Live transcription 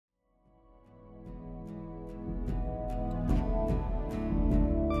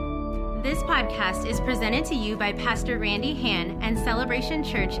This podcast is presented to you by Pastor Randy Han and Celebration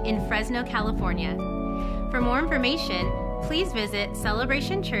Church in Fresno, California. For more information, please visit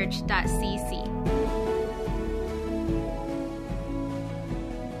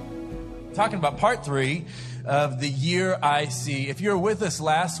celebrationchurch.cc. Talking about part 3 of the Year I See. If you were with us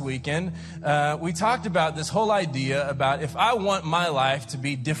last weekend, we talked about this whole idea about if I want my life to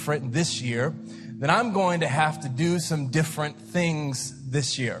be different this year, then I'm going to have to do some different things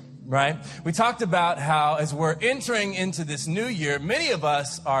this year, right? We talked about how as we're entering into this new year, many of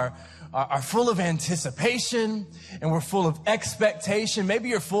us are full of anticipation and we're full of expectation. Maybe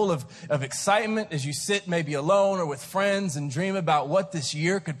you're full of excitement as you sit maybe alone or with friends and dream about what this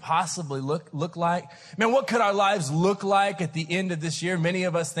year could possibly look like. Man, what could our lives look like at the end of this year? Many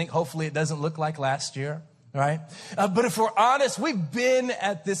of us think hopefully it doesn't look like last year, right? But if we're honest, we've been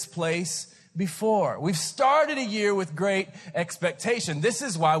at this place before. We've started a year with great expectation. This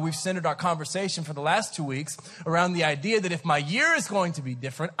is why we've centered our conversation for the last 2 weeks around the idea that if my year is going to be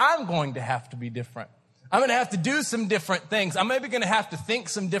different, I'm going to have to be different. I'm going to have to do some different things. I'm maybe going to have to think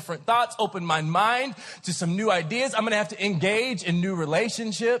some different thoughts, open my mind to some new ideas. I'm going to have to engage in new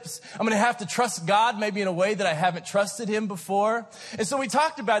relationships. I'm going to have to trust God maybe in a way that I haven't trusted him before. And so we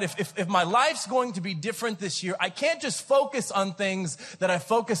talked about if my life's going to be different this year, I can't just focus on things that I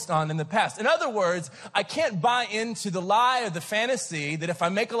focused on in the past. In other words, I can't buy into the lie or the fantasy that if I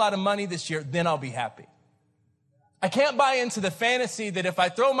make a lot of money this year, then I'll be happy. I can't buy into the fantasy that if I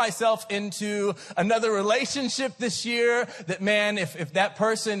throw myself into another relationship this year, that man, if that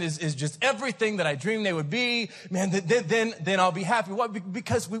person is just everything that I dreamed they would be, man, then I'll be happy. Why?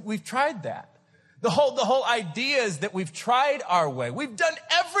 Because we've tried that. The whole idea is that we've tried our way. We've done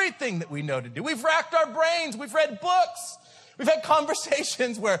everything that we know to do. We've racked our brains. We've read books. We've had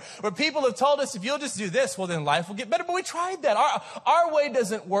conversations where people have told us, if you'll just do this, well, then life will get better. But we tried that. Our way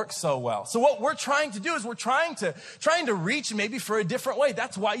doesn't work so well. So what we're trying to do is we're trying to reach maybe for a different way.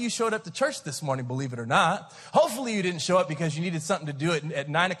 That's why you showed up to church this morning, believe it or not. Hopefully you didn't show up because you needed something to do at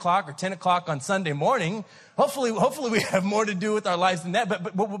 9 o'clock or 10 o'clock on Sunday morning. Hopefully we have more to do with our lives than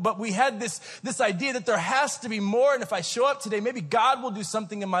that. But we had this idea that there has to be more. And if I show up today, maybe God will do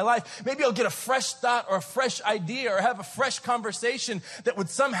something in my life. Maybe I'll get a fresh thought or a fresh idea or have a fresh conversation that would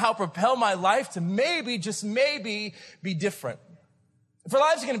somehow propel my life to maybe, just maybe, be different. If our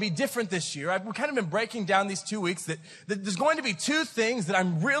lives are going to be different this year, we've kind of been breaking down these 2 weeks that there's going to be 2 things that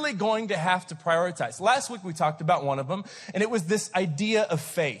I'm really going to have to prioritize. Last week we talked about one of them, and it was this idea of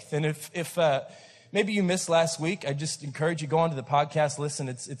faith. And if maybe you missed last week, I just encourage you, go onto the podcast, listen.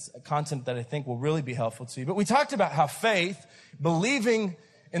 It's content that I think will really be helpful to you. But we talked about how faith, believing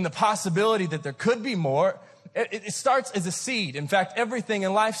in the possibility that there could be more, it starts as a seed. In fact, everything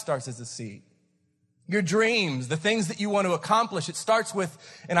in life starts as a seed. Your dreams, the things that you want to accomplish, it starts with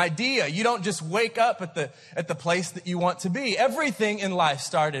an idea. You don't just wake up at the place that you want to be. Everything in life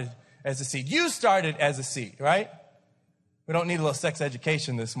started as a seed. You started as a seed, right? We don't need a little sex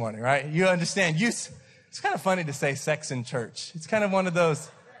education this morning, right? You understand. It's kind of funny to say sex in church. It's kind of one of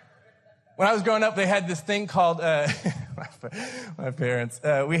those. When I was growing up, they had this thing called, my parents,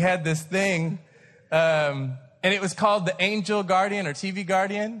 we had this thing, and it was called the Angel Guardian or TV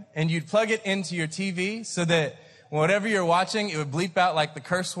Guardian. And you'd plug it into your TV so that whatever you're watching, it would bleep out like the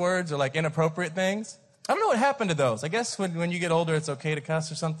curse words or like inappropriate things. I don't know what happened to those. I guess when you get older, it's okay to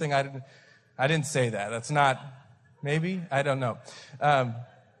cuss or something. I didn't say that. That's not, maybe? I don't know.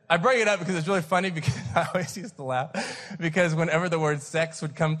 I bring it up because it's really funny because I always used to laugh because whenever the word sex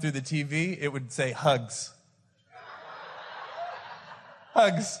would come through the TV, it would say hugs.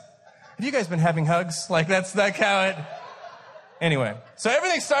 Hugs. Have you guys been having hugs? Like that's like how it... Anyway, so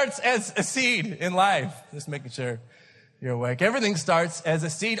everything starts as a seed in life. Just making sure you're awake. Everything starts as a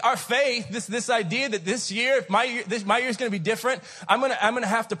seed. Our faith, this idea that this year, if my year is going to be different, I'm going to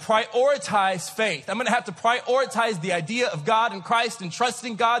have to prioritize faith. I'm going to have to prioritize the idea of God and Christ and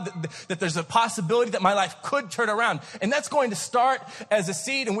trusting God that there's a possibility that my life could turn around. And that's going to start as a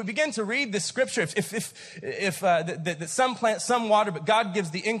seed. And we begin to read this scripture. That some plant, some water, but God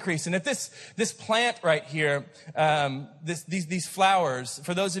gives the increase. And if this plant right here, these flowers,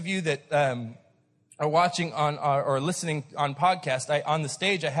 for those of you that, are watching on or listening on podcast, on the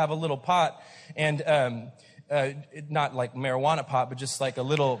stage I have a little pot, and not like marijuana pot, but just like a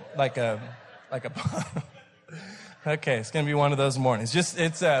little like a pot. Okay, it's gonna be one of those mornings.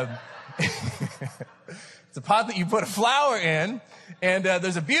 It's a pot that you put a flower in, And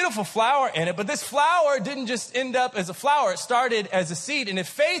there's a beautiful flower in it, but this flower didn't just end up as a flower. It started as a seed. And if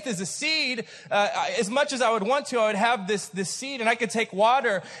faith is a seed, as much as I would want to, I would have this seed, and I could take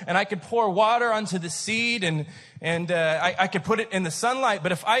water, and I could pour water onto the seed, and I could put it in the sunlight.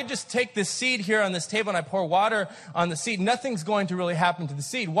 But if I just take this seed here on this table and I pour water on the seed, nothing's going to really happen to the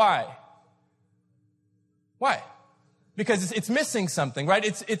seed. Why? Why? Because it's missing something, right?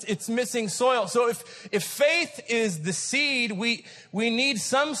 It's missing soil. So if faith is the seed, we need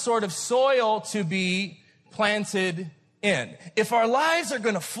some sort of soil to be planted in. If our lives are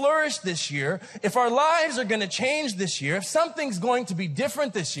going to flourish this year, if our lives are going to change this year, if something's going to be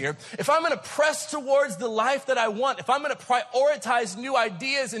different this year, if I'm going to press towards the life that I want, if I'm going to prioritize new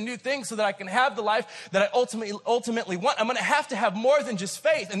ideas and new things so that I can have the life that I ultimately want, I'm going to have more than just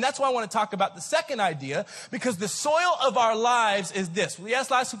faith. And that's why I want to talk about the second idea, because the soil of our lives is this.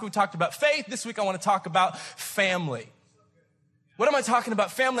 Yes, last week we talked about faith. This week I want to talk about family. What am I talking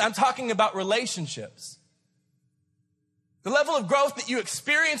about? Family. I'm talking about relationships. The level of growth that you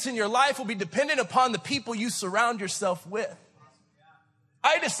experience in your life will be dependent upon the people you surround yourself with.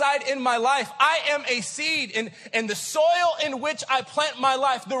 I decide in my life, I am a seed, and the soil in which I plant my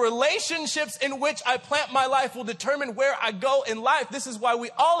life, the relationships in which I plant my life will determine where I go in life. This is why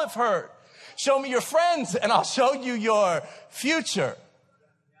we all have heard, show me your friends and I'll show you your future.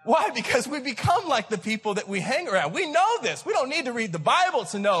 Why? Because we become like the people that we hang around. We know this. We don't need to read the Bible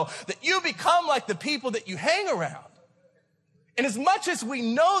to know that you become like the people that you hang around. And as much as we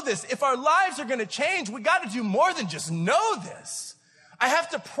know this, if our lives are going to change, we got to do more than just know this. I have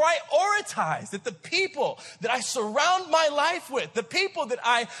to prioritize that the people that I surround my life with, the people that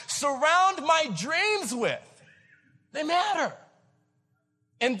I surround my dreams with, they matter.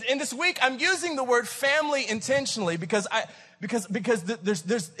 And this week, I'm using the word family intentionally because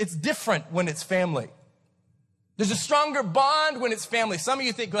it's different when it's family. There's a stronger bond when it's family. Some of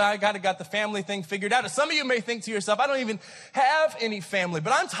you think, well, I got the family thing figured out. Or some of you may think to yourself, I don't even have any family.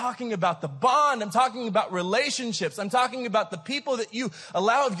 But I'm talking about the bond. I'm talking about relationships. I'm talking about the people that you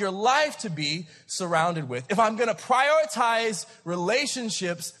allow of your life to be surrounded with. If I'm going to prioritize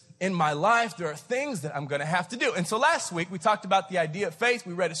relationships in my life, there are things that I'm going to have to do. And so last week, we talked about the idea of faith.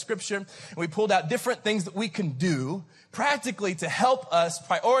 We read a scripture, and we pulled out different things that we can do practically to help us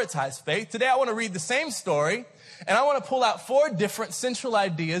prioritize faith. Today, I want to read the same story, and I want to pull out 4 different central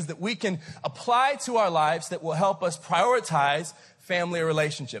ideas that we can apply to our lives that will help us prioritize family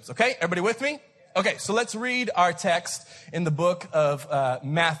relationships. Okay? Everybody with me? Okay, so let's read our text in the book of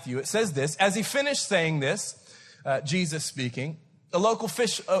Matthew. It says this: as he finished saying this, Jesus speaking, a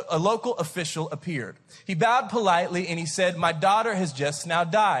local official appeared. He bowed politely and he said, "My daughter has just now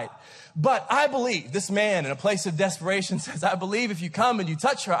died. But I believe," this man in a place of desperation says, "I believe if you come and you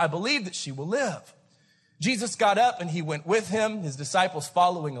touch her, I believe that she will live." Jesus got up and he went with him, his disciples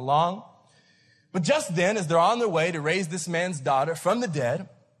following along. But just then, as they're on their way to raise this man's daughter from the dead,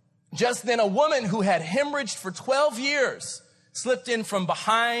 just then a woman who had hemorrhaged for 12 years slipped in from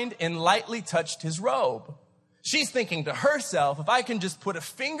behind and lightly touched his robe. She's thinking to herself, if I can just put a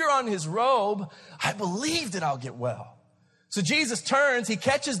finger on his robe, I believe that I'll get well. So Jesus turns, he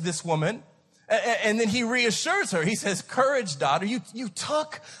catches this woman, and then he reassures her. He says, "Courage, daughter, you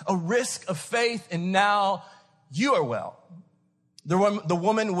took a risk of faith, and now you are well." The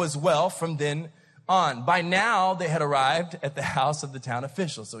woman was well from then on. By now, they had arrived at the house of the town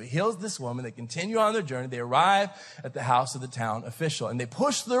official. So he heals this woman. They continue on their journey. They arrive at the house of the town official, and they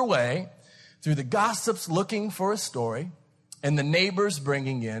push their way through the gossips looking for a story and the neighbors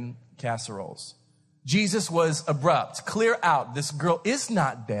bringing in casseroles. Jesus was abrupt. "Clear out. This girl is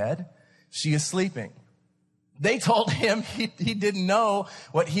not dead. She is sleeping." They told him he didn't know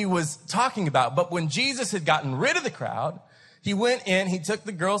what he was talking about. But when Jesus had gotten rid of the crowd, he went in, he took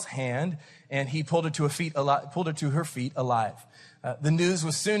the girl's hand, and he pulled her to her feet alive. The news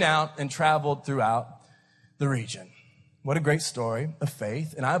was soon out and traveled throughout the region. What a great story of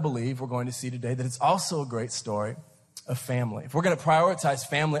faith. And I believe we're going to see today that it's also a great story of family. If we're going to prioritize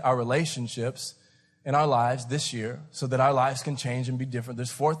family, our relationships in our lives this year so that our lives can change and be different,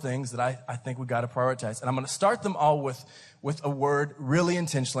 there's 4 things that I think we got to prioritize. And I'm going to start them all with a word really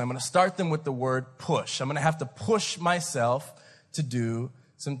intentionally. I'm going to start them with the word push. I'm going to have to push myself to do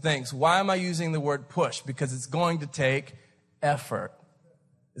some things. Why am I using the word push? Because it's going to take effort.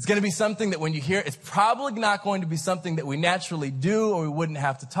 It's going to be something that when you hear, it's probably not going to be something that we naturally do or we wouldn't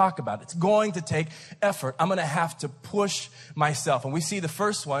have to talk about. It's going to take effort. I'm going to have to push myself. And we see the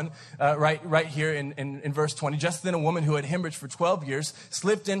first one right here in verse 20. Just then a woman who had hemorrhaged for 12 years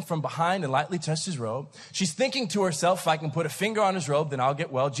slipped in from behind and lightly touched his robe. She's thinking to herself, if I can put a finger on his robe, then I'll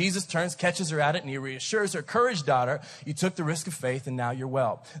get well. Jesus turns, catches her at it, and he reassures her, courage, daughter, you took the risk of faith and now you're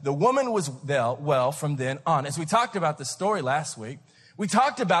well. The woman was well from then on. As we talked about the story last week, we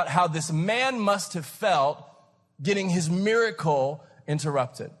talked about how this man must have felt getting his miracle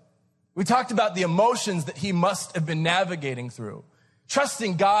interrupted. We talked about the emotions that he must have been navigating through.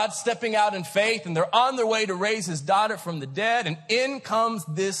 Trusting God, stepping out in faith, and they're on their way to raise his daughter from the dead, and in comes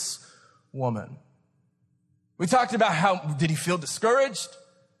this woman. We talked about how, did he feel discouraged?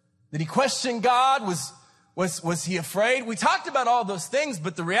 Did he question God? Was he afraid? We talked about all those things,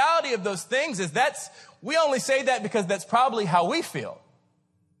 but the reality of those things is we only say that because that's probably how we feel.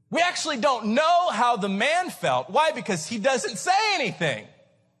 We actually don't know how the man felt. Why? Because he doesn't say anything.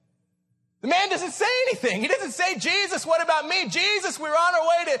 The man doesn't say anything. He doesn't say, Jesus, what about me? Jesus, we're on our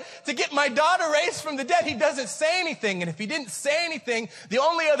way to get my daughter raised from the dead. He doesn't say anything. And if he didn't say anything, the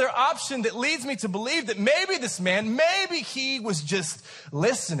only other option that leads me to believe that maybe this man, maybe he was just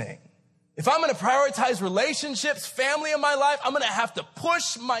listening. If I'm going to prioritize relationships, family in my life, I'm going to have to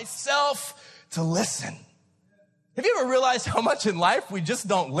push myself to listen. Have you ever realized how much in life we just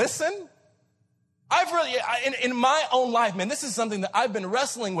don't listen? In my own life, man, this is something that I've been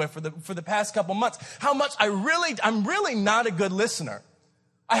wrestling with for the past couple months. How much I'm really not a good listener.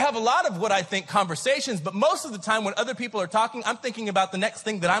 I have a lot of what I think conversations, but most of the time when other people are talking, I'm thinking about the next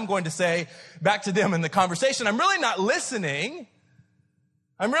thing that I'm going to say back to them in the conversation. I'm really not listening.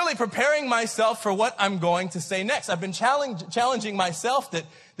 I'm really preparing myself for what I'm going to say next. I've been challenging myself that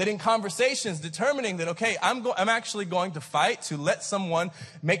in conversations, determining that, okay, I'm actually going to fight to let someone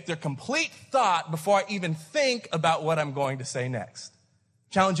make their complete thought before I even think about what I'm going to say next.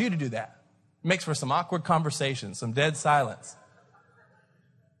 Challenge you to do that. It makes for some awkward conversations, some dead silence.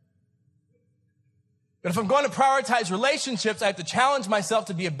 But if I'm going to prioritize relationships, I have to challenge myself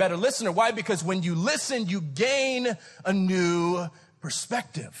to be a better listener. Why? Because when you listen, you gain a new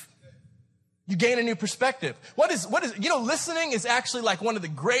perspective. You gain a new perspective. Listening is actually like one of the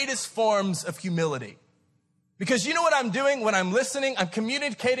greatest forms of humility. Because you know what I'm doing when I'm listening? I'm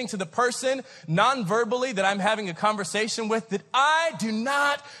communicating to the person non-verbally that I'm having a conversation with that I do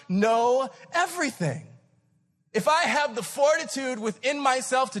not know everything. If I have the fortitude within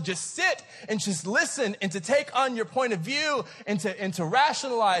myself to just sit and just listen and to take on your point of view and to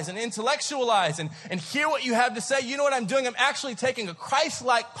rationalize and intellectualize and hear what you have to say, you know what I'm doing? I'm actually taking a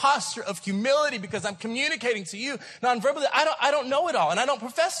Christ-like posture of humility because I'm communicating to you non-verbally. I don't know it all, and I don't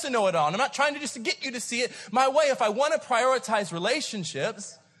profess to know it all, and I'm not trying to get you to see it my way. If I want to prioritize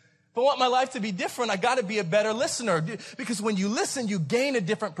relationships, if I want my life to be different, I got to be a better listener. Because when you listen, you gain a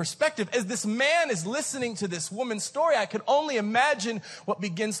different perspective. As this man is listening to this woman's story, I could only imagine what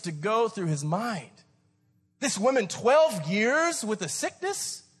begins to go through his mind. This woman, 12 years with a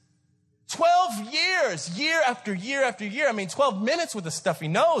sickness? 12 years, year after year after year. I mean, 12 minutes with a stuffy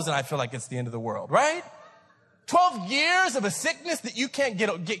nose, and I feel like it's the end of the world, right? 12 years of a sickness that you can't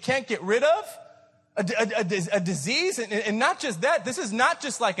get rid of? A disease, and not just that, this is not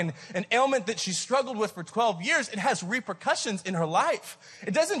just like an ailment that she struggled with for 12 years. It has repercussions in her life.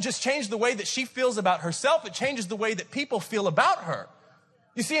 It doesn't just change the way that she feels about herself, it changes the way that people feel about her.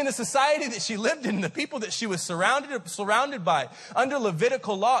 You see, in the society that she lived in, the people that she was surrounded by, under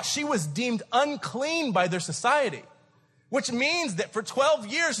Levitical law, she was deemed unclean by their society. Which means that for 12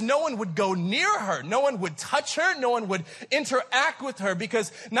 years, no one would go near her. No one would touch her. No one would interact with her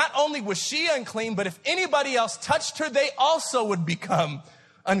because not only was she unclean, but if anybody else touched her, they also would become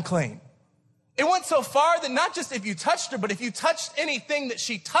unclean. It went so far that not just if you touched her, but if you touched anything that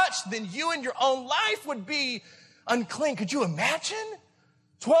she touched, then you in your own life would be unclean. Could you imagine?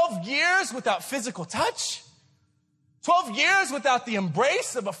 12 years without physical touch? 12 years without the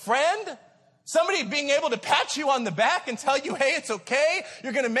embrace of a friend? Somebody being able to pat you on the back and tell you, hey, it's okay.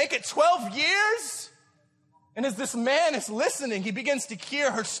 You're going to make it 12 years. And as this man is listening, he begins to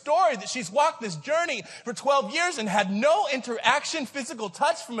hear her story that she's walked this journey for 12 years and had no interaction, physical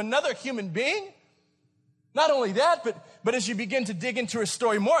touch from another human being. Not only that, but as you begin to dig into her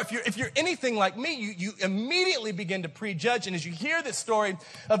story more, if you're anything like me, you immediately begin to prejudge. And as you hear this story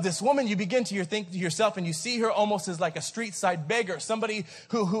of this woman, you begin to think to yourself, and you see her almost as like a street side beggar, somebody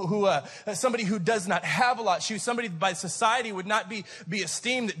who does not have a lot. She's somebody by society would not be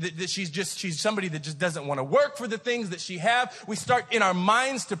esteemed. That she's somebody that just doesn't want to work for the things that she have. We start in our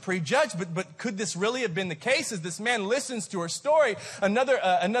minds to prejudge. But could this really have been the case? As this man listens to her story,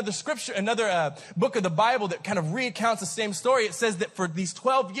 another scripture, another book of the Bible that kind of recounts the same story, it says that for these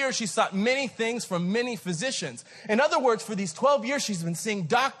 12 years, she sought many things from many physicians. In other words, for these 12 years, she's been seeing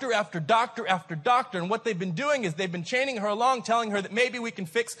doctor after doctor after doctor. And what they've been doing is they've been chaining her along, telling her that maybe we can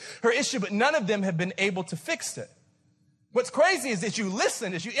fix her issue, but none of them have been able to fix it. What's crazy is that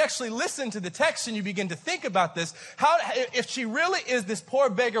as you actually listen to the text and you begin to think about this, if she really is this poor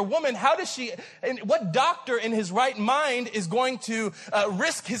beggar woman, what doctor in his right mind is going to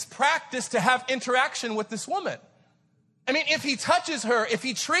risk his practice to have interaction with this woman? I mean, if he touches her, if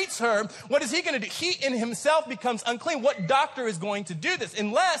he treats her, what is he going to do? He in himself becomes unclean. What doctor is going to do this?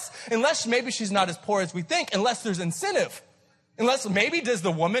 Unless maybe she's not as poor as we think, unless there's incentive. Unless maybe does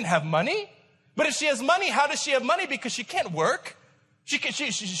the woman have money? But if she has money, how does she have money? Because she can't work.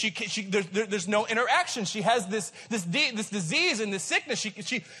 There's no interaction. She has this disease and this sickness.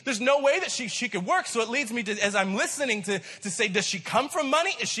 There's no way that she could work. So it leads me to, as I'm listening to say, does she come from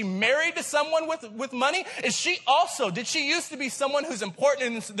money? Is she married to someone with money? Did she used to be someone who's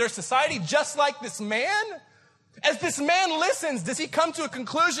important in their society just like this man? As this man listens, does he come to a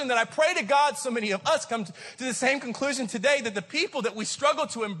conclusion that I pray to God so many of us come to the same conclusion today, that the people that we struggle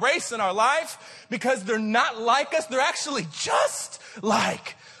to embrace in our life because they're not like us, they're actually just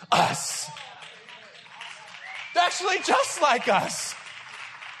like us. They're actually just like us.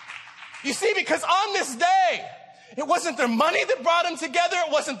 You see, because on this day, it wasn't their money that brought them together.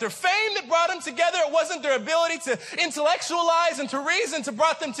 It wasn't their fame that brought them together. It wasn't their ability to intellectualize and to reason that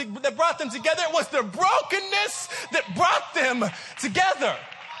brought them together. It was their brokenness that brought them together.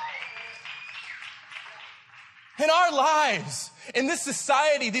 In our lives, in this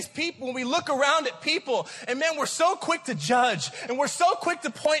society, these people, when we look around at people, and man, we're so quick to judge, and we're so quick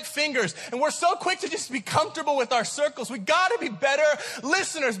to point fingers, and we're so quick to just be comfortable with our circles. We gotta be better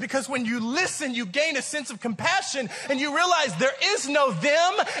listeners, because when you listen, you gain a sense of compassion, and you realize there is no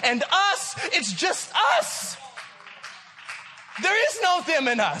them and us, it's just us. There is no them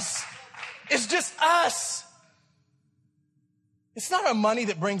and us. It's just us. It's not our money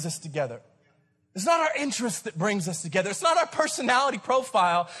that brings us together. It's not our interest that brings us together. It's not our personality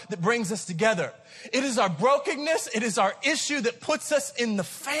profile that brings us together. It is our brokenness. It is our issue that puts us in the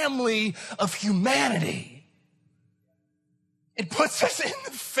family of humanity. It puts us in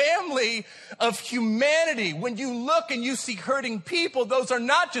the family of humanity. When you look and you see hurting people, those are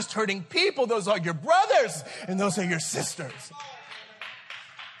not just hurting people. Those are your brothers and those are your sisters.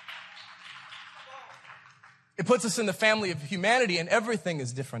 It puts us in the family of humanity, and everything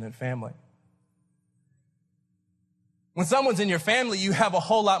is different in family. When someone's in your family, you have a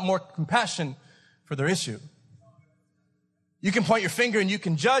whole lot more compassion for their issue. You can point your finger and you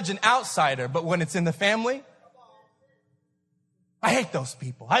can judge an outsider, but when it's in the family, I hate those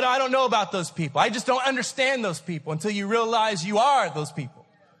people. I don't know about those people. I just don't understand those people until you realize you are those people.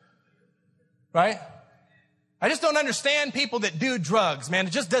 Right? I just don't understand people that do drugs, man.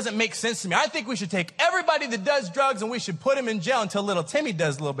 It just doesn't make sense to me. I think we should take everybody that does drugs and we should put them in jail until little Timmy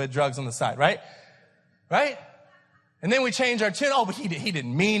does a little bit of drugs on the side, right? Right? And then we change our tune. Oh, but he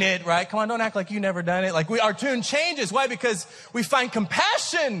didn't mean it, right? Come on, don't act like you never done it. Our tune changes. Why? Because we find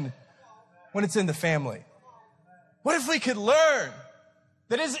compassion when it's in the family. What if we could learn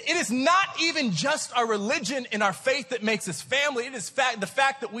that it is not even just our religion and our faith that makes us family. It is the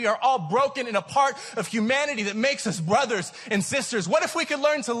fact that we are all broken and a part of humanity that makes us brothers and sisters. What if we could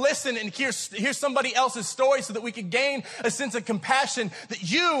learn to listen and hear somebody else's story so that we could gain a sense of compassion, that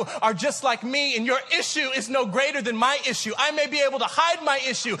you are just like me and your issue is no greater than my issue. I may be able to hide my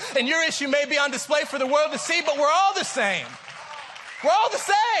issue and your issue may be on display for the world to see, but we're all the same. We're all the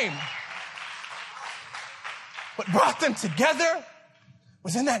same. What brought them together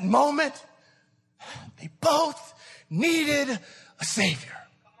was in that moment, they both needed a Savior.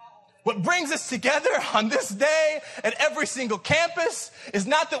 What brings us together on this day at every single campus is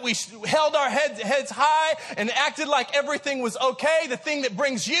not that we held our heads high and acted like everything was okay. The thing that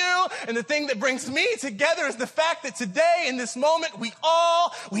brings you and the thing that brings me together is the fact that today, in this moment,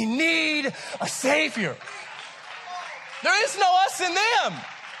 we need a Savior. There is no us and them.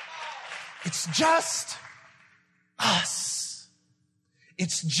 It's just us.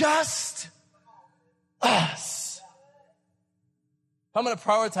 It's just us. if I'm going to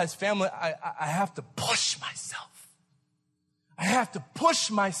prioritize family, I have to push myself. I have to push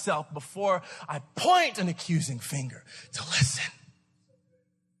myself before I point an accusing finger to listen.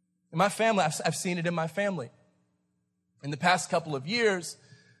 In my family, I've seen it in my family. In the past couple of years,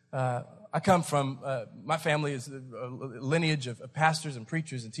 I come from, my family is a lineage of pastors and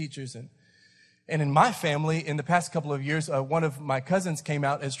preachers and teachers. And in my family, in the past couple of years, one of my cousins came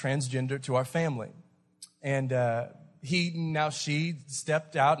out as transgender to our family. And she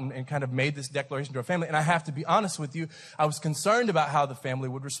stepped out and kind of made this declaration to our family. And I have to be honest with you, I was concerned about how the family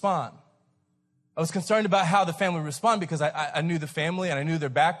would respond. I was concerned about how the family would respond because I knew the family and I knew their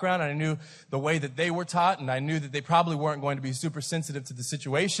background and I knew the way that they were taught and I knew that they probably weren't going to be super sensitive to the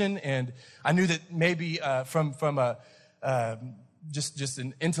situation. And I knew that maybe from just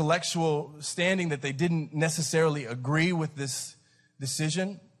an intellectual standing that they didn't necessarily agree with this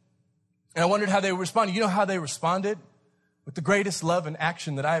decision. And I wondered how they would respond. You know how they responded? With the greatest love and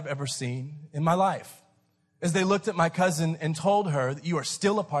action that I have ever seen in my life. As they looked at my cousin and told her that you are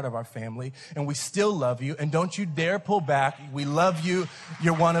still a part of our family and we still love you and don't you dare pull back. We love you.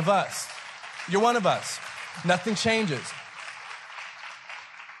 You're one of us. You're one of us. Nothing changes.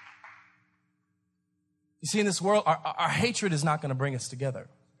 You see, in this world, our hatred is not going to bring us together.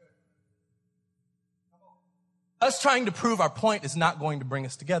 Us trying to prove our point is not going to bring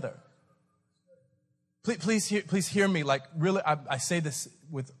us together. Please hear me. Like, really, I say this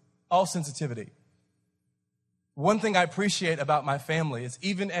with all sensitivity. One thing I appreciate about my family is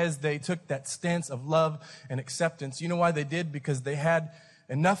even as they took that stance of love and acceptance, you know why they did? Because they had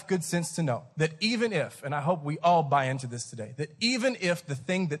enough good sense to know that even if, and I hope we all buy into this today, that even if the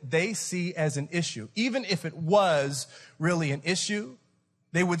thing that they see as an issue, even if it was really an issue,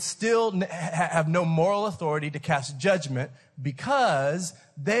 they would still have no moral authority to cast judgment because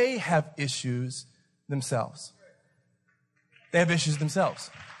they have issues themselves. They have issues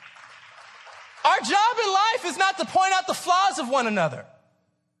themselves. Our job in life is not to point out the flaws of one another.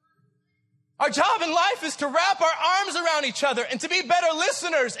 Our job in life is to wrap our arms around each other and to be better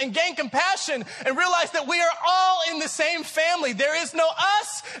listeners and gain compassion and realize that we are all in the same family. There is no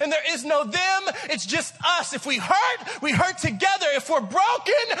us and there is no them. It's just us. If we hurt together. If we're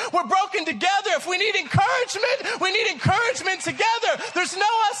broken together. If we need encouragement together. There's no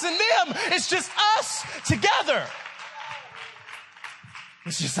us and them. It's just us together.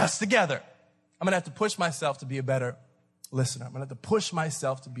 It's just us together. I'm going to have to push myself to be a better listener. I'm going to have to push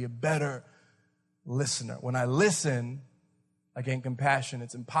myself to be a better listener. When I listen, I gain compassion.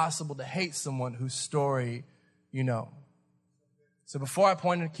 It's impossible to hate someone whose story you know. So before I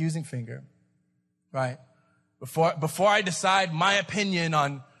point an accusing finger, right? Before I decide my opinion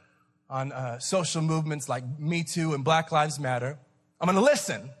on social movements like Me Too and Black Lives Matter, I'm going to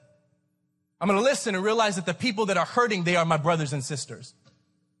listen. I'm going to listen and realize that the people that are hurting, they are my brothers and sisters.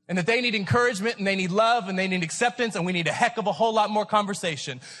 And that they need encouragement and they need love and they need acceptance and we need a heck of a whole lot more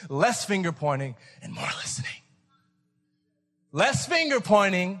conversation. Less finger pointing and more listening. Less finger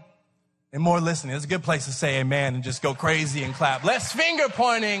pointing and more listening. It's a good place to say amen and just go crazy and clap. Less finger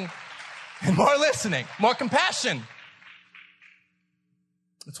pointing and more listening. More compassion.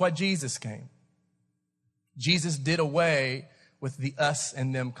 That's why Jesus came. Jesus did away with the us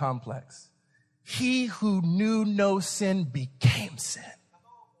and them complex. He who knew no sin became sin.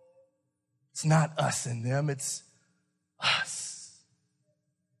 It's not us and them, it's us.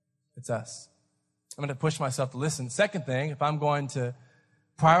 It's us. I'm going to push myself to listen. Second thing, if I'm going to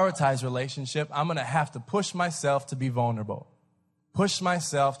prioritize relationship, I'm going to have to push myself to be vulnerable. Push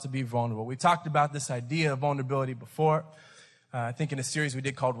myself to be vulnerable. We talked about this idea of vulnerability before. I think in a series we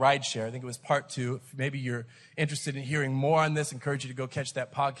did called Rideshare. I think it was part 2. If maybe you're interested in hearing more on this, I encourage you to go catch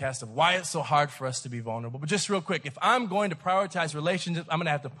that podcast of why it's so hard for us to be vulnerable. But just real quick, if I'm going to prioritize relationships, I'm going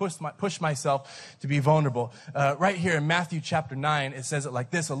to have to push myself to be vulnerable. Right here in Matthew chapter 9, it says it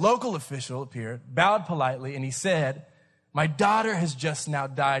like this. A local official appeared, bowed politely, and he said, "My daughter has just now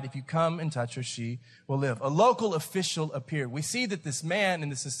died. If you come and touch her, she will live." A local official appeared. We see that this man in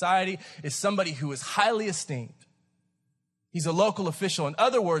the society is somebody who is highly esteemed. He's a local official. In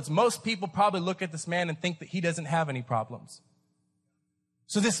other words, most people probably look at this man and think that he doesn't have any problems.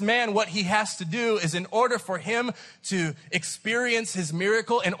 So this man, what he has to do is in order for him to experience his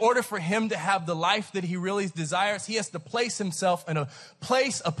miracle, in order for him to have the life that he really desires, he has to place himself in a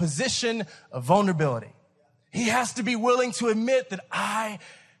position of vulnerability. He has to be willing to admit that I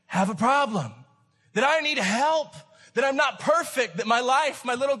have a problem, that I need help, that I'm not perfect, that my life,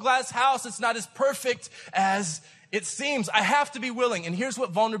 my little glass house, it's not as perfect as it seems. I have to be willing. And here's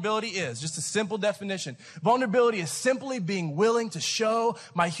what vulnerability is. Just a simple definition. Vulnerability is simply being willing to show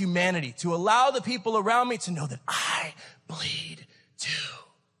my humanity, to allow the people around me to know that I bleed do.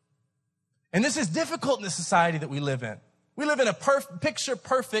 And this is difficult in the society that we live in. We live in a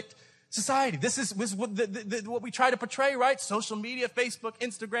picture-perfect society. This is what we try to portray, right? Social media, Facebook,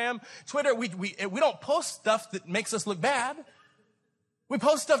 Instagram, Twitter. We don't post stuff that makes us look bad. We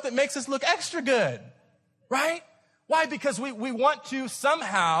post stuff that makes us look extra good, right? Why? Because we want to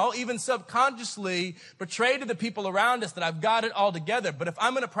somehow, even subconsciously, portray to the people around us that I've got it all together. But if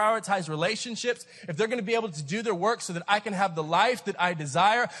I'm going to prioritize relationships, if they're going to be able to do their work so that I can have the life that I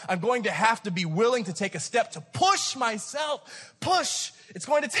desire, I'm going to have to be willing to take a step to push myself. Push. It's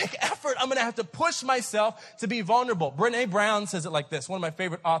going to take effort. I'm going to have to push myself to be vulnerable. Brené Brown says it like this, one of my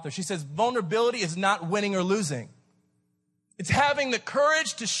favorite authors. She says, vulnerability is not winning or losing. It's having the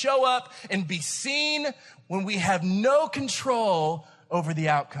courage to show up and be seen when we have no control over the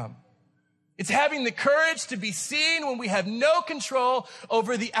outcome. It's having the courage to be seen when we have no control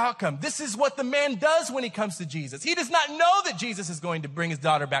over the outcome. This is what the man does when he comes to Jesus. He does not know that Jesus is going to bring his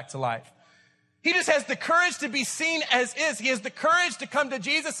daughter back to life. He just has the courage to be seen as is. He has the courage to come to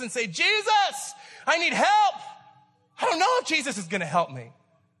Jesus and say, Jesus, I need help. I don't know if Jesus is going to help me.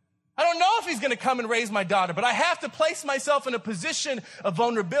 I don't know if he's going to come and raise my daughter, but I have to place myself in a position of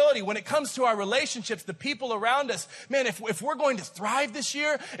vulnerability when it comes to our relationships, the people around us. Man, if we're going to thrive this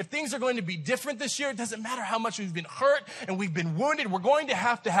year, if things are going to be different this year, it doesn't matter how much we've been hurt and we've been wounded. We're going to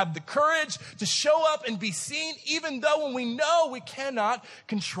have the courage to show up and be seen, even though when we know we cannot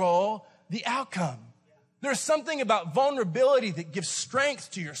control the outcome. There's something about vulnerability that gives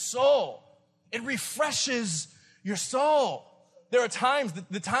strength to your soul. It refreshes your soul. There are times,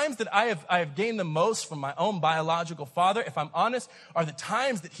 the times that I have gained the most from my own biological father, if I'm honest, are the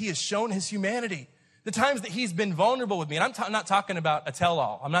times that he has shown his humanity. The times that he's been vulnerable with me. And I'm not talking about a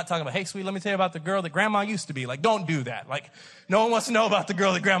tell-all. I'm not talking about, hey, sweet, let me tell you about the girl that grandma used to be. Like, don't do that. Like, no one wants to know about the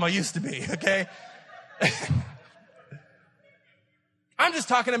girl that grandma used to be, okay? I'm just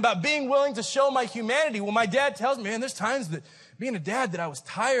talking about being willing to show my humanity. When my dad tells me, man, there's times that being a dad that I was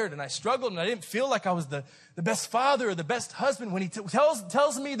tired and I struggled and I didn't feel like I was the best father or the best husband. When he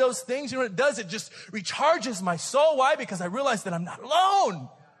tells me those things, you know what it does? It just recharges my soul. Why? Because I realize that I'm not alone.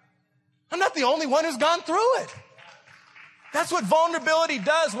 I'm not the only one who's gone through it. That's what vulnerability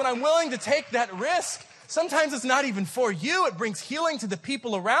does when I'm willing to take that risk. Sometimes it's not even for you. It brings healing to the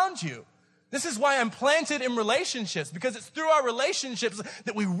people around you. This is why I'm planted in relationships, because it's through our relationships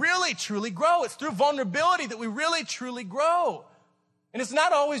that we really, truly grow. It's through vulnerability that we really, truly grow. And it's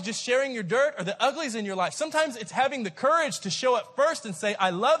not always just sharing your dirt or the uglies in your life. Sometimes it's having the courage to show up first and say,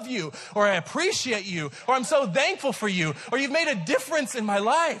 I love you, or I appreciate you, or I'm so thankful for you, or you've made a difference in my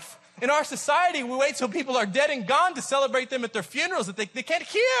life. In our society, we wait till people are dead and gone to celebrate them at their funerals that they can't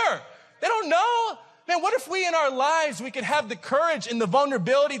hear. They don't know. Man, what if we in our lives, we could have the courage and the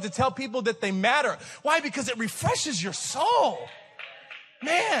vulnerability to tell people that they matter? Why? Because it refreshes your soul.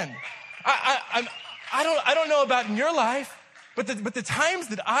 Man, I don't know about in your life, but the times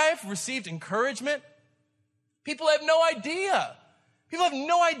that I've received encouragement, people have no idea. People have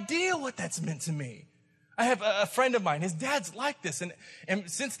no idea what that's meant to me. I have a friend of mine, his dad's like this. And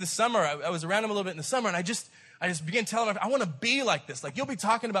since the summer, I was around him a little bit in the summer, and I just began telling him, I want to be like this. Like, you'll be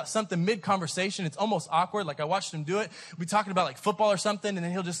talking about something mid-conversation. It's almost awkward. Like, I watched him do it. We'll be talking about, like, football or something, and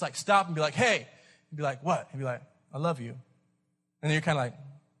then he'll just, like, stop and be like, hey. He'd be like, what? He'd be like, I love you. And then you're kind of like,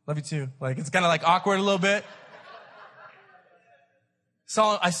 love you too. Like, it's kind of, like, awkward a little bit.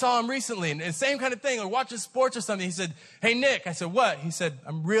 I saw him recently, and the same kind of thing. Or watching sports or something. He said, hey, Nick. I said, what? He said,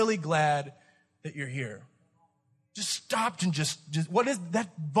 I'm really glad that you're here. Just stopped and just, what is that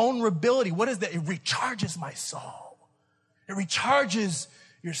vulnerability? What is that? It recharges my soul. It recharges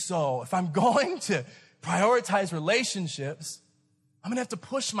your soul. If I'm going to prioritize relationships, I'm going to have to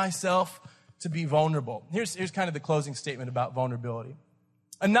push myself to be vulnerable. Here's kind of the closing statement about vulnerability.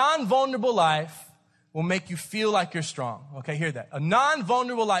 A non-vulnerable life will make you feel like you're strong. Okay, hear that. A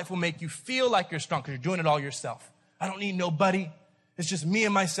non-vulnerable life will make you feel like you're strong because you're doing it all yourself. I don't need nobody. It's just me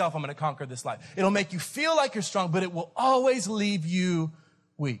and myself. I'm going to conquer this life. It'll make you feel like you're strong, but it will always leave you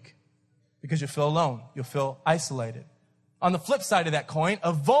weak because you'll feel alone. You'll feel isolated. On the flip side of that coin,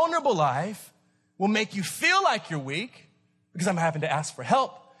 a vulnerable life will make you feel like you're weak because I'm having to ask for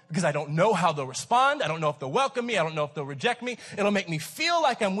help, because I don't know how they'll respond. I don't know if they'll welcome me. I don't know if they'll reject me. It'll make me feel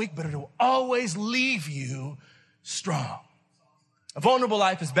like I'm weak, but it will always leave you strong. A vulnerable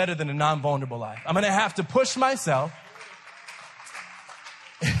life is better than a non-vulnerable life. I'm going to have to push myself.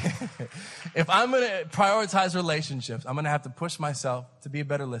 If I'm going to prioritize relationships, I'm going to have to push myself to be a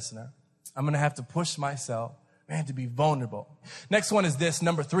better listener. I'm going to have to push myself, man, to be vulnerable. Next one is this,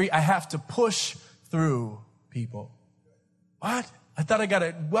 number 3, I have to push through people. What? I thought I got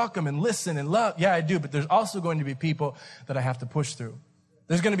to welcome and listen and love. Yeah, I do. But there's also going to be people that I have to push through.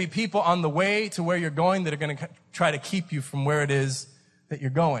 There's going to be people on the way to where you're going that are going to try to keep you from where it is that you're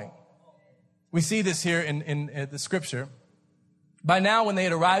going. We see this here in the scripture. By now, when they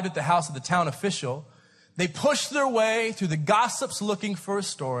had arrived at the house of the town official, they pushed their way through the gossips looking for a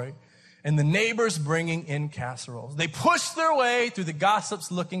story and the neighbors bringing in casseroles. They pushed their way through the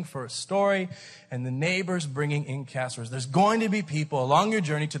gossips looking for a story and the neighbors bringing in casseroles. There's going to be people along your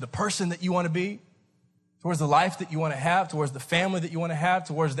journey to the person that you want to be, towards the life that you want to have, towards the family that you want to have,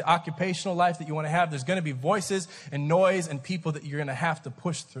 towards the occupational life that you want to have. There's going to be voices and noise and people that you're going to have to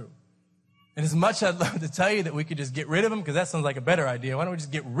push through. And as much as I'd love to tell you that we could just get rid of them, because that sounds like a better idea. Why don't we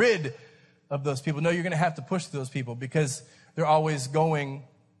just get rid of those people? No, you're going to have to push through those people because they're always going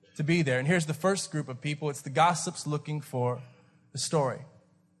to be there. And here's the first group of people. It's the gossips looking for the story.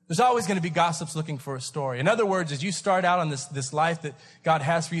 There's always going to be gossips looking for a story. In other words, as you start out on this life that God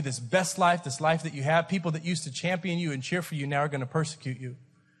has for you, this best life, this life that you have, people that used to champion you and cheer for you now are going to persecute you.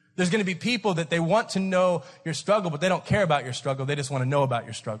 There's going to be people that they want to know your struggle, but they don't care about your struggle. They just want to know about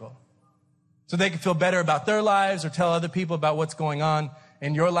your struggle. So they can feel better about their lives or tell other people about what's going on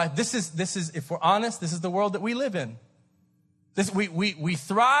in your life. This is, if we're honest, this is the world that we live in. We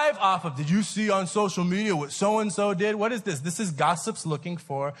thrive off of, did you see on social media what so-and-so did? What is this? This is gossips looking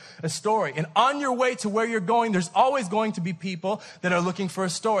for a story. And on your way to where you're going, there's always going to be people that are looking for a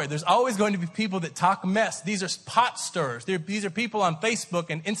story. There's always going to be people that talk mess. These are pot stirrers. These are people on Facebook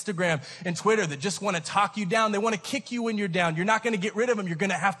and Instagram and Twitter that just want to talk you down. They want to kick you when you're down. You're not going to get rid of them. You're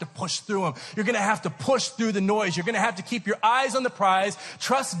going to have to push through them. You're going to have to push through the noise. You're going to have to keep your eyes on the prize,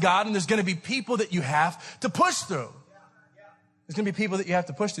 trust God, and there's going to be people that you have to push through. There's going to be people that you have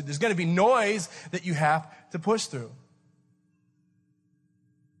to push through. There's going to be noise that you have to push through.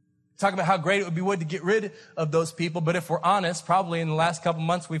 Talk about how great it would be to get rid of those people. But if we're honest, probably in the last couple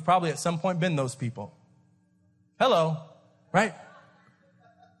months, we've probably at some point been those people. Hello, right?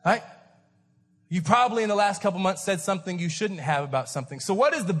 Right? You probably in the last couple months said something you shouldn't have about something. So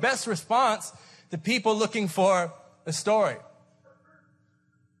what is the best response to people looking for a story?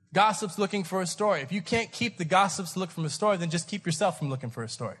 Gossips looking for a story. If you can't keep the gossips to look from a story, then just keep yourself from looking for a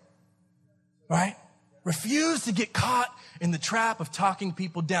story. Right? Refuse to get caught in the trap of talking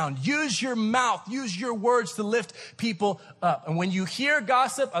people down. Use your mouth, use your words to lift people up. And when you hear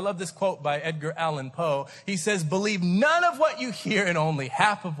gossip, I love this quote by Edgar Allan Poe. He says, believe none of what you hear and only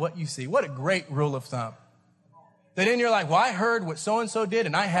half of what you see. What a great rule of thumb. That in your life, well, I heard what so-and-so did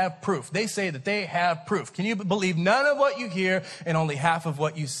and I have proof. They say that they have proof. Can you believe none of what you hear and only half of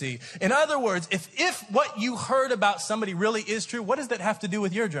what you see? In other words, if what you heard about somebody really is true, what does that have to do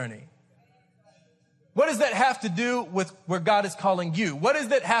with your journey? What does that have to do with where God is calling you? What does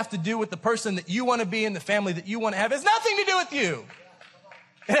that have to do with the person that you want to be and the family that you want to have? It has nothing to do with you.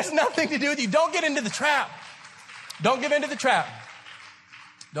 It has nothing to do with you. Don't get into the trap. Don't give into the trap.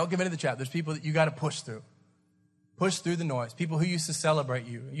 Don't give into the trap. There's people that you got to push through. Push through the noise. People who used to celebrate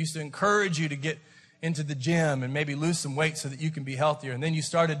you, used to encourage you to get into the gym and maybe lose some weight so that you can be healthier. And then you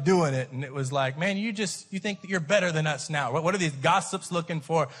started doing it and it was like, man, you think that you're better than us now. What are these gossips looking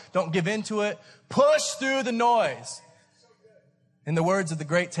for? Don't give into it. Push through the noise. In the words of the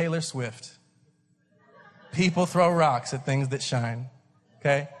great Taylor Swift, people throw rocks at things that shine.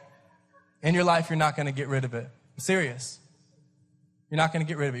 Okay? In your life, you're not going to get rid of it. I'm serious. You're not going to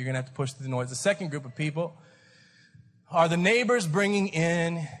get rid of it. You're going to have to push through the noise. The second group of people are the neighbors bringing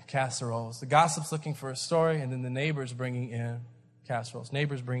in casseroles. The gossips looking for a story, and then the neighbors bringing in casseroles.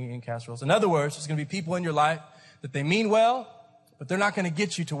 Neighbors bringing in casseroles. In other words, there's going to be people in your life that they mean well, but they're not going to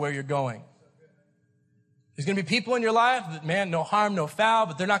get you to where you're going. There's going to be people in your life that, man, no harm, no foul,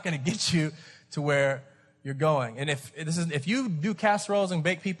 but they're not going to get you to where you're going. And if you do casseroles and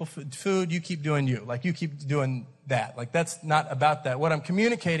bake people food, you keep doing you. Like, you keep doing that. Like, that's not about that. What I'm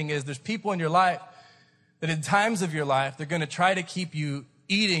communicating is there's people in your life that in times of your life, they're going to try to keep you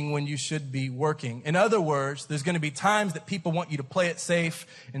eating when you should be working. In other words, there's going to be times that people want you to play it safe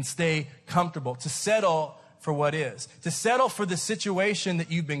and stay comfortable, to settle for what is, to settle for the situation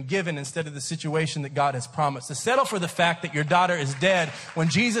that you've been given instead of the situation that God has promised, to settle for the fact that your daughter is dead when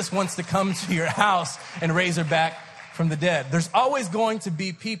Jesus wants to come to your house and raise her back from the dead. There's always going to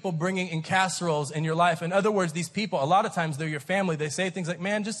be people bringing in casseroles in your life. In other words, these people, a lot of times they're your family. They say things like,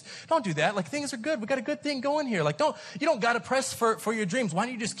 man, just don't do that. Like, things are good. We got a good thing going here. Like, you don't got to press for your dreams. Why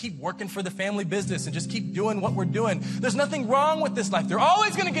don't you just keep working for the family business and just keep doing what we're doing? There's nothing wrong with this life. They're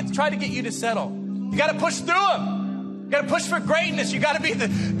always going to try to get you to settle. You got to push through them. You got to push for greatness. You got to be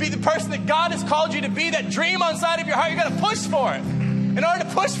the person that God has called you to be, that dream on the side of your heart. You got to push for it. In order to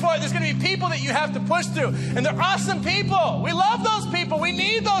push for it, there's going to be people that you have to push through. And they're awesome people. We love those people. We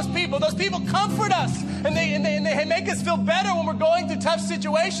need those people. Those people comfort us. And they make us feel better when we're going through tough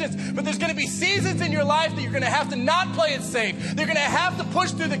situations. But there's going to be seasons in your life that you're going to have to not play it safe. You're going to have to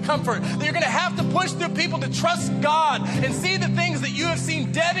push through the comfort. That you're going to have to push through people to trust God and see the things that you have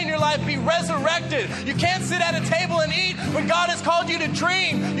seen dead in your life be resurrected. You can't sit at a table and eat when God has called you to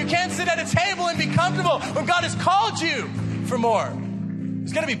dream. You can't sit at a table and be comfortable when God has called you for more.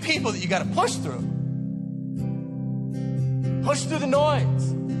 There's going to be people that you got to push through. Push through the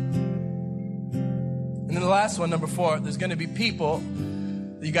noise. And then the last one, number 4, there's going to be people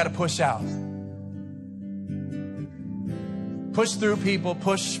that you got to push out. Push through people,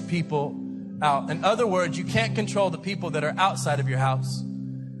 push people out. In other words, you can't control the people that are outside of your house,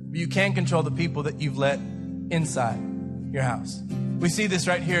 but you can control the people that you've let inside your house. We see this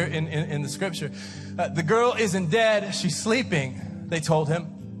right here in the scripture. The girl isn't dead, she's sleeping, they told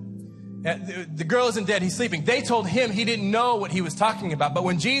him. The girl isn't dead, he's sleeping. They told him he didn't know what he was talking about. But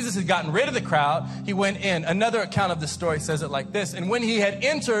when Jesus had gotten rid of the crowd, he went in. Another account of the story says it like this. And when he had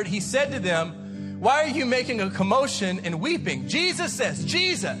entered, he said to them, "Why are you making a commotion and weeping?" Jesus says,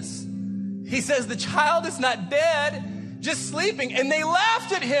 he says, "The child is not dead, just sleeping." And they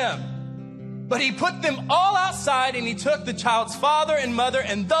laughed at him. But he put them all outside, and he took the child's father and mother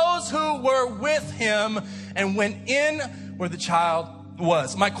and those who were with him and went in where the child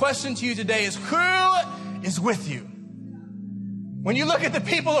was. My question to you today is, who is with you? When you look at the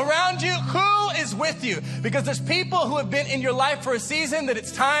people around you, who is with you? Because there's people who have been in your life for a season that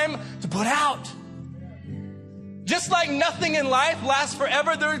it's time to put out. Just like nothing in life lasts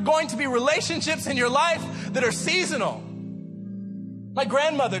forever, there are going to be relationships in your life that are seasonal. My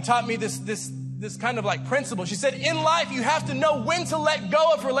grandmother taught me this kind of like principle. She said, in life, you have to know when to let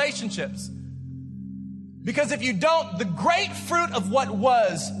go of relationships. Because if you don't, the great fruit of what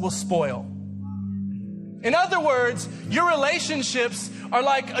was will spoil. In other words, your relationships are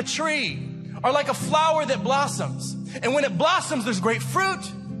like a tree, are like a flower that blossoms. And when it blossoms, there's great fruit.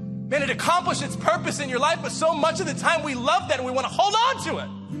 Man, it accomplished its purpose in your life, but so much of the time we love that and we want to hold on to it.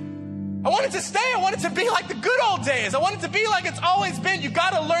 I want it to stay. I want it to be like the good old days. I want it to be like it's always been. You've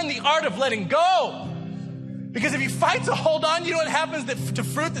got to learn the art of letting go. Because if you fight to hold on, you know what happens to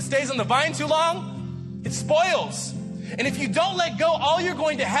fruit that stays on the vine too long? It spoils. And if you don't let go, all you're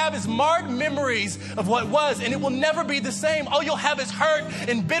going to have is marred memories of what was, and it will never be the same. All you'll have is hurt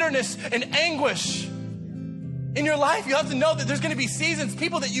and bitterness and anguish. In your life, you have to know that there's going to be seasons,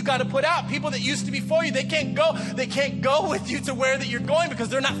 people that you got to put out, people that used to be for you. They can't go with you to where that you're going because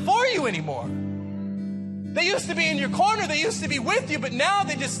they're not for you anymore. They used to be in your corner. They used to be with you, but now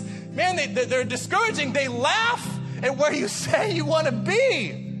they're discouraging. They laugh at where you say you want to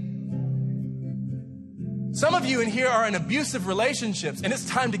be. Some of you in here are in abusive relationships, and it's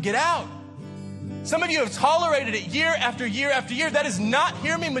time to get out. Some of you have tolerated it year after year after year. That is not,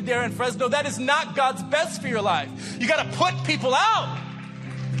 hear me, Madera and Fresno, that is not God's best for your life. You got to put people out.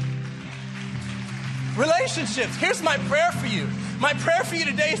 Relationships. Here's my prayer for you. My prayer for you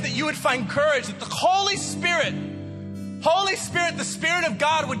today is that you would find courage, that the Holy Spirit, the Spirit of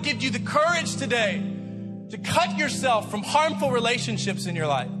God would give you the courage today to cut yourself from harmful relationships in your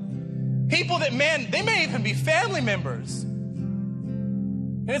life. People that, man, they may even be family members.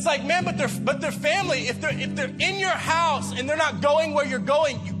 And it's like, man, but they're family. If they're in your house and they're not going where you're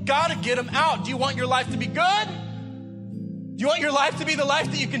going, you got to get them out. Do you want your life to be good? Do you want your life to be the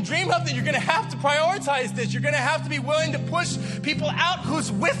life that you can dream of? Then you're going to have to prioritize this. You're going to have to be willing to push people out who's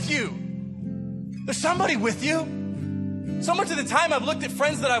with you. There's somebody with you. So much of the time I've looked at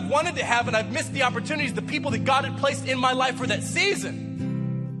friends that I've wanted to have and I've missed the opportunities, the people that God had placed in my life for that season.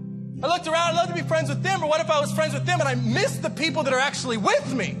 I looked around, I'd love to be friends with them, or what if I was friends with them and I missed the people that are actually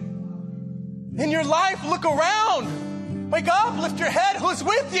with me? In your life, look around. Wake up, lift your head. Who's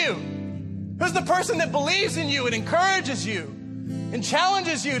with you? Who's the person that believes in you and encourages you and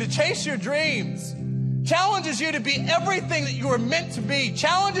challenges you to chase your dreams? Challenges you to be everything that you were meant to be.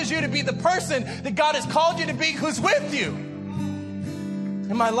 Challenges you to be the person that God has called you to be, who's with you.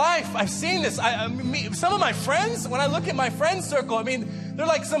 In my life, I've seen this. Some of my friends, when I look at my friend circle, they're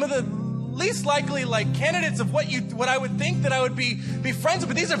like some of the least likely candidates of what I would think that I would be friends with.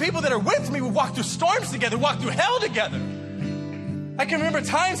 But these are people that are with me. We walk through storms together, walk through hell together. I can remember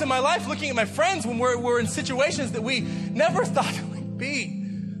times in my life looking at my friends when we're in situations that we never thought we'd be,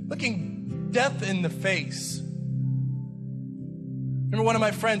 looking death in the face. Remember one of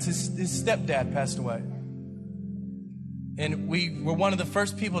my friends, his stepdad passed away. And we were one of the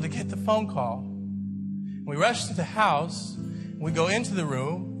first people to get the phone call. We rushed to the house, and we go into the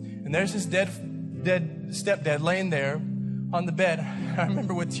room, and there's his dead stepdad laying there on the bed. I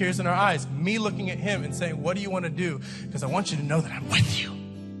remember with tears in our eyes, me looking at him and saying, what do you want to do? Because I want you to know that I'm with you.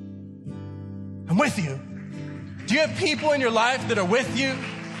 I'm with you. Do you have people in your life that are with you?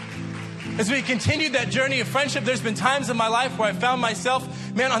 As we continued that journey of friendship, there's been times in my life where I found myself,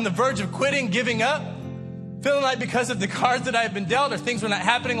 on the verge of quitting, giving up, feeling like because of the cards that I had been dealt or things were not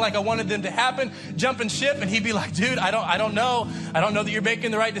happening like I wanted them to happen, jumping ship, and he'd be like, dude, I don't know that you're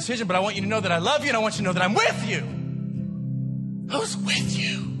making the right decision, but I want you to know that I love you and I want you to know that I'm with you. Who's with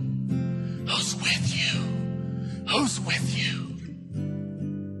you? Who's with you? Who's with you?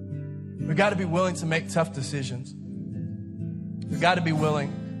 We've got to be willing to make tough decisions. We've got to be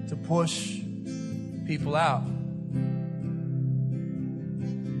willing to push people out.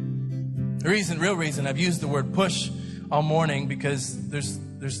 The real reason I've used the word push all morning because there's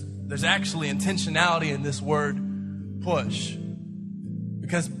actually intentionality in this word push.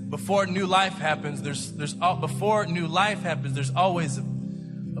 Because before new life happens, there's always a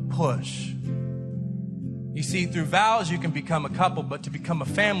push. You see, through vows you can become a couple, but to become a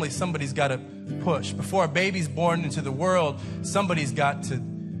family, somebody's got to push. Before a baby's born into the world, somebody's got to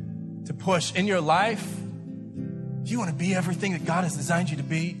push. In your life, if you want to be everything that God has designed you to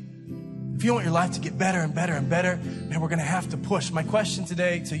be, if you want your life to get better and better and better, we're going to have to push. My question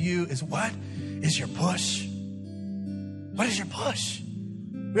today to you is, what is your push? What is your push?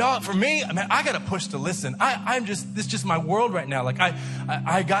 For me, I got to push to listen. This is just my world right now. Like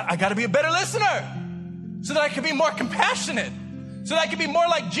I got to be a better listener so that I can be more compassionate, so that I can be more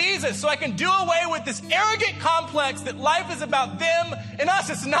like Jesus, so I can do away with this arrogant complex that life is about them and us.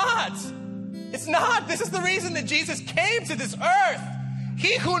 It's not. It's not. This is the reason that Jesus came to this earth.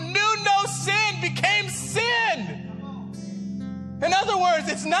 He who knew no sin became sin. In other words,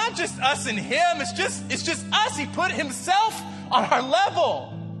 it's not just us and him. It's just us. He put himself on our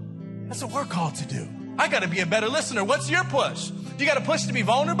level. That's what we're called to do. I got to be a better listener. What's your push? You got to push to be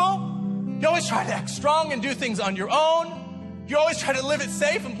vulnerable? You always try to act strong and do things on your own? You always try to live it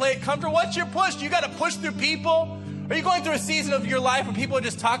safe and play it comfortable? What's your push? You got to push through people? Are you going through a season of your life where people are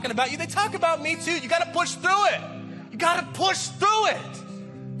just talking about you? They talk about me too. You got to push through it. You got to push through it.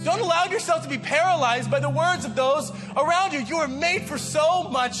 Don't allow yourself to be paralyzed by the words of those around you. You are made for so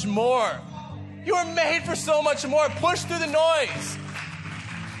much more. You are made for so much more. Push through the noise.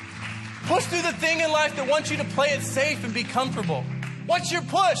 Push through the thing in life that wants you to play it safe and be comfortable. What's your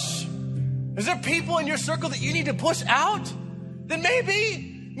push? Is there people in your circle that you need to push out? Then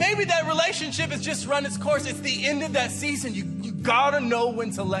maybe that relationship has just run its course. It's the end of that season. You gotta know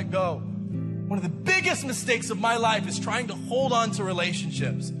when to let go. One of the biggest mistakes of my life is trying to hold on to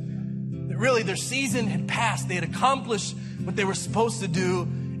relationships that really their season had passed. They had accomplished what they were supposed to do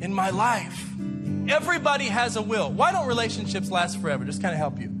in my life. Everybody has a will. Why don't relationships last forever? Just kind of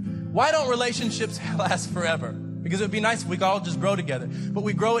help you. Why don't relationships last forever? Because it would be nice if we could all just grow together. But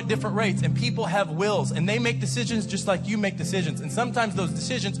we grow at different rates, and people have wills, and they make decisions just like you make decisions. And sometimes those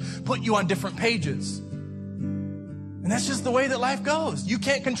decisions put you on different pages. And that's just the way that life goes. You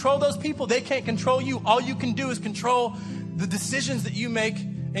can't control those people. They can't control you. All you can do is control the decisions that you make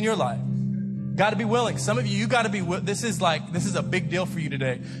in your life. Got to be willing. Some of you got to be. This is a big deal for you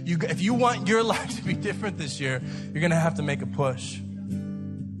today. If you want your life to be different this year, you're going to have to make a push.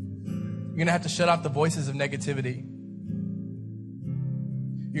 You're going to have to shut off the voices of negativity.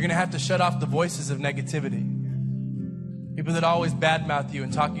 You're going to have to shut off the voices of negativity. People that always badmouth you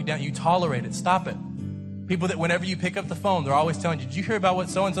and talk you down. You tolerate it. Stop it. People that whenever you pick up the phone, they're always telling you, did you hear about what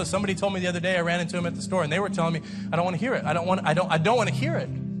so-and-so? Somebody told me the other day, I ran into him at the store, and they were telling me, I don't want to hear it. I don't want to hear it.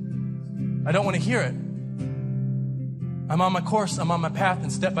 I don't want to hear it. I'm on my course, I'm on my path, and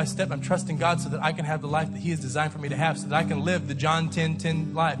step by step, I'm trusting God so that I can have the life that He has designed for me to have, so that I can live the John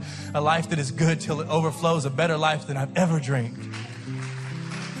 10:10 life, a life that is good till it overflows, a better life than I've ever dreamed.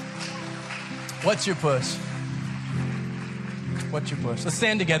 What's your push? What's your push? Let's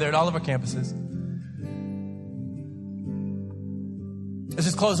stand together at all of our campuses. Let's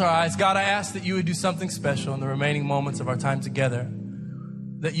just close our eyes. God, I ask that you would do something special in the remaining moments of our time together.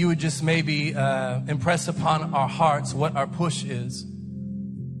 That you would just maybe impress upon our hearts what our push is.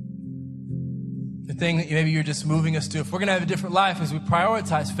 The thing that maybe you're just moving us to. If we're going to have a different life as we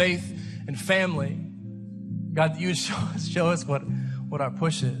prioritize faith and family, God, that you would show us what our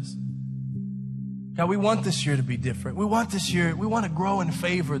push is. God, we want this year to be different. We want to grow in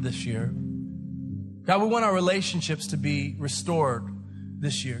favor this year. God, we want our relationships to be restored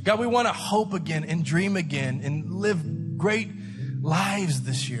this year. God, we want to hope again and dream again and live great lives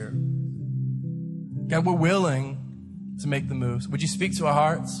this year. God, we're willing to make the moves. Would you speak to our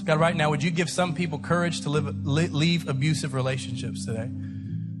hearts? God, right now, would you give some people courage to leave abusive relationships today?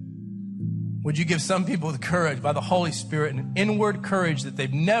 Would you give some people the courage by the Holy Spirit, an inward courage that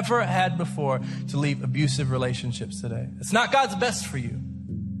they've never had before, to leave abusive relationships today? It's not God's best for you.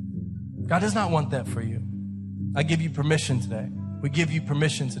 God does not want that for you. I give you permission today. We give you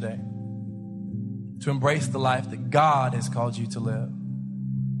permission today to embrace the life that God has called you to live.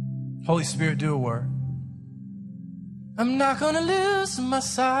 Holy Spirit, do a work. I'm not going to lose my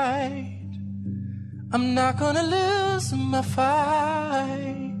sight. I'm not going to lose my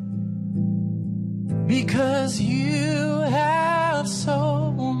fight. Because you have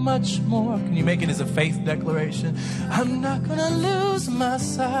so much more. Can you make it as a faith declaration? I'm not going to lose my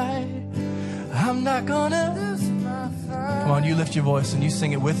sight. I'm not going to lose my fight. Come on, you lift your voice and you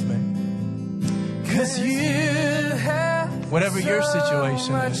sing it with me. Because you have whatever your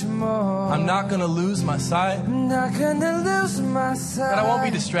situation is, I'm not going to lose my sight. I'm not going to lose my sight. God, I won't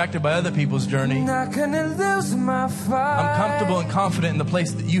be distracted by other people's journey. I'm not going to lose my fight. I'm comfortable and confident in the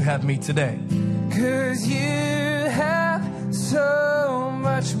place that you have me today. Cause you have so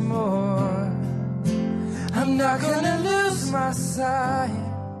much more. I'm not gonna lose my sight.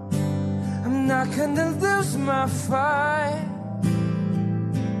 I'm not gonna lose my fight.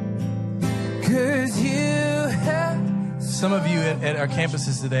 Cause you have. Some of you at our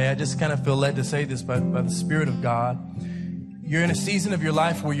campuses today, I just kind of feel led to say this by the Spirit of God. You're in a season of your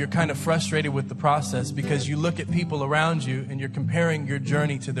life where you're kind of frustrated with the process because you look at people around you and you're comparing your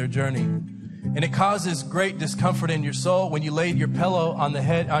journey to their journey. And it causes great discomfort in your soul. When you lay your pillow on the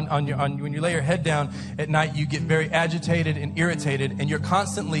head, when you lay your head down at night, you get very agitated and irritated, and you're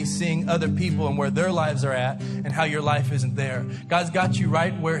constantly seeing other people and where their lives are at and how your life isn't there. God's got you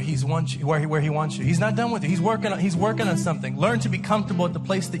right where He wants you. He's not done with you. He's working on something. Learn to be comfortable at the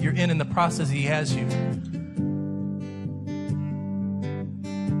place that you're in the process He has you.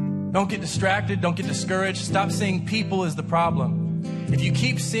 Don't get distracted. Don't get discouraged. Stop seeing people as the problem. If you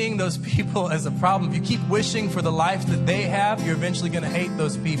keep seeing those people as a problem, if you keep wishing for the life that they have, you're eventually going to hate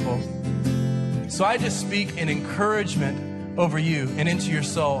those people. So I just speak an encouragement over you and into your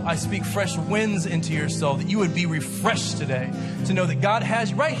soul. I speak fresh winds into your soul, that you would be refreshed today, to know that God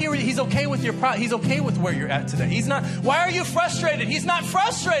has you right here. He's okay with your problem. He's okay with where you're at today. He's not. Why are you frustrated? He's not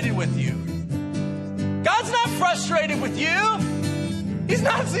frustrated with you. God's not frustrated with you. He's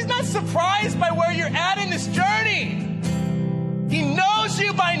not surprised by where you're at in this journey. He knows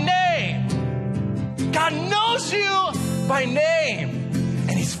you by name. God knows you by name.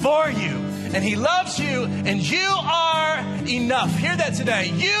 And He's for you. And He loves you. And you are enough. Hear that today.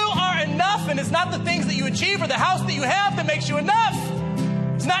 You are enough. And it's not the things that you achieve or the house that you have that makes you enough.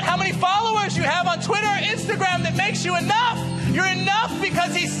 It's not how many followers you have on Twitter or Instagram that makes you enough. You're enough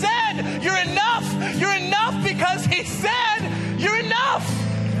because He said you're enough. You're enough because He said you're enough.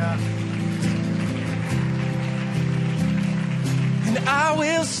 Yeah. And I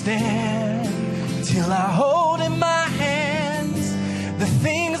will stand till I hold in my hands the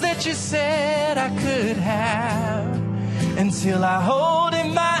things that you said I could have. Until I hold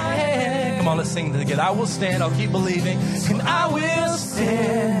in my hand. Come on, let's sing together. I will stand, I'll keep believing. And I will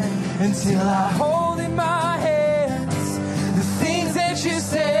stand until I hold in my hands the things that you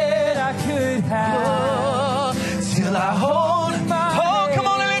said I could have. Till I hold in my hands. Oh, come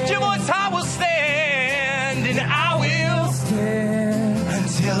on and lift your voice. I will stand and I will stand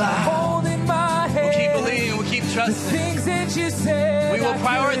until I hold in my hands. We'll keep believing, we'll keep trusting. The things that you said. We will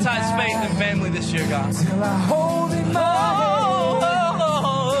prioritize faith and family this year, God. Till I hold in my hands.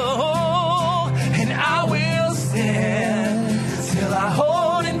 And I will stand till I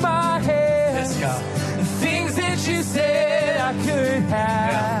hold in my hands. Yes, God. The things that you said I could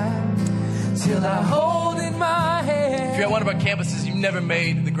have. Till I hold in my hands. If you're at one of our campuses, you've never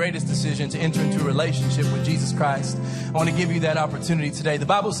made the greatest decision to enter into a relationship with Jesus Christ, I want to give you that opportunity today. The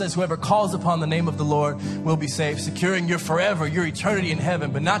Bible says whoever calls upon the name of the Lord will be saved, securing your forever, your eternity in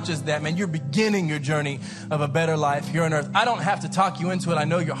heaven. But not just that, man, you're beginning your journey of a better life here on earth. I don't have to talk you into it. I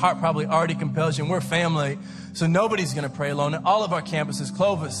know your heart probably already compels you, and we're family, so nobody's going to pray alone. At all of our campuses,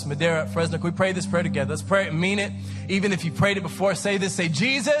 Clovis, Madera, Fresno, can we pray this prayer together? Let's pray it and mean it. Even if you prayed it before, say this. Say,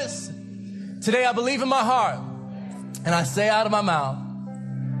 Jesus, today I believe in my heart, and I say out of my mouth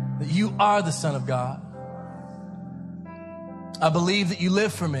that you are the Son of God. I believe that you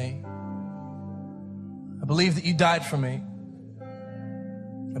live for me. I believe that you died for me.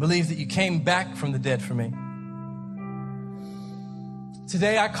 I believe that you came back from the dead for me.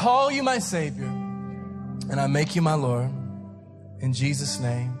 Today I call you my Savior and I make you my Lord. In Jesus'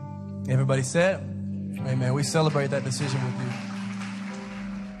 name. Everybody said, amen. We celebrate that decision with you.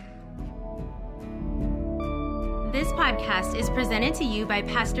 This podcast is presented to you by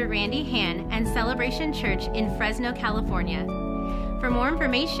Pastor Randy Hann and Celebration Church in Fresno, California. For more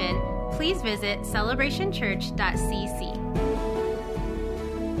information, please visit celebrationchurch.cc.